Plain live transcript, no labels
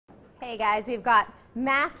Hey guys, we've got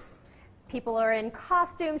masks. People are in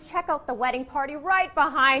costumes. Check out the wedding party right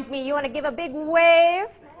behind me. You want to give a big wave?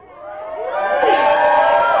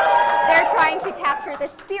 They're trying to capture the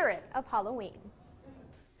spirit of Halloween.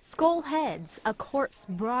 Skull heads, a corpse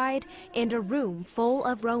bride, and a room full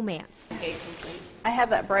of romance. I have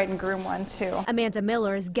that bride and groom one too. Amanda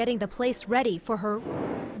Miller is getting the place ready for her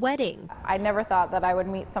wedding. I never thought that I would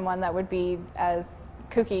meet someone that would be as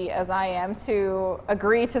kooky as I am to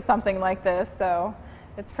agree to something like this, so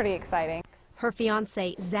it's pretty exciting. Her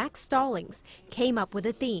fiancé, Zack Stallings, came up with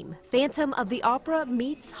a theme. Phantom of the Opera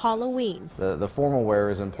meets Halloween. The formal wear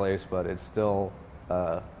is in place, but it's still,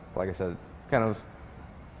 like I said, kind of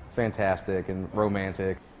fantastic and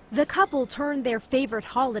romantic. The couple turned their favorite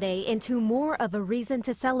holiday into more of a reason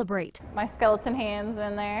to celebrate. My skeleton hand's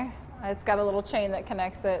in there. It's got a little chain that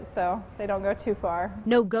connects it, so they don't go too far.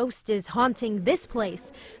 No ghost is haunting this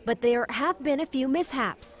place, but there have been a few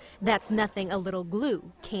mishaps. That's nothing a little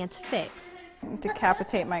glue can't fix.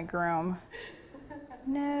 Decapitate my groom.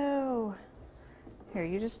 No. Here,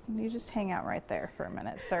 you just hang out right there for a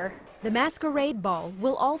minute, sir. The masquerade ball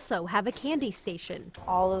will also have a candy station.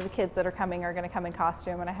 All of the kids that are coming are going to come in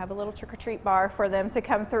costume, and I have a little trick-or-treat bar for them to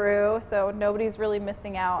come through, so nobody's really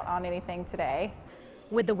missing out on anything today.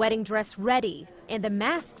 With the wedding dress ready and the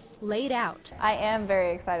masks laid out. I am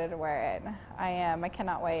very excited to wear it. I am. I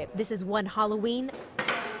cannot wait. This is one Halloween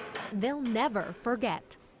they'll never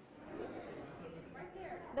forget.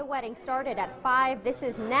 The wedding started at 5. This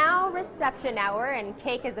is now reception hour, and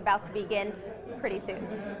cake is about to begin pretty soon.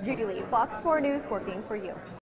 Judy Lee, Fox 4 News, working for you.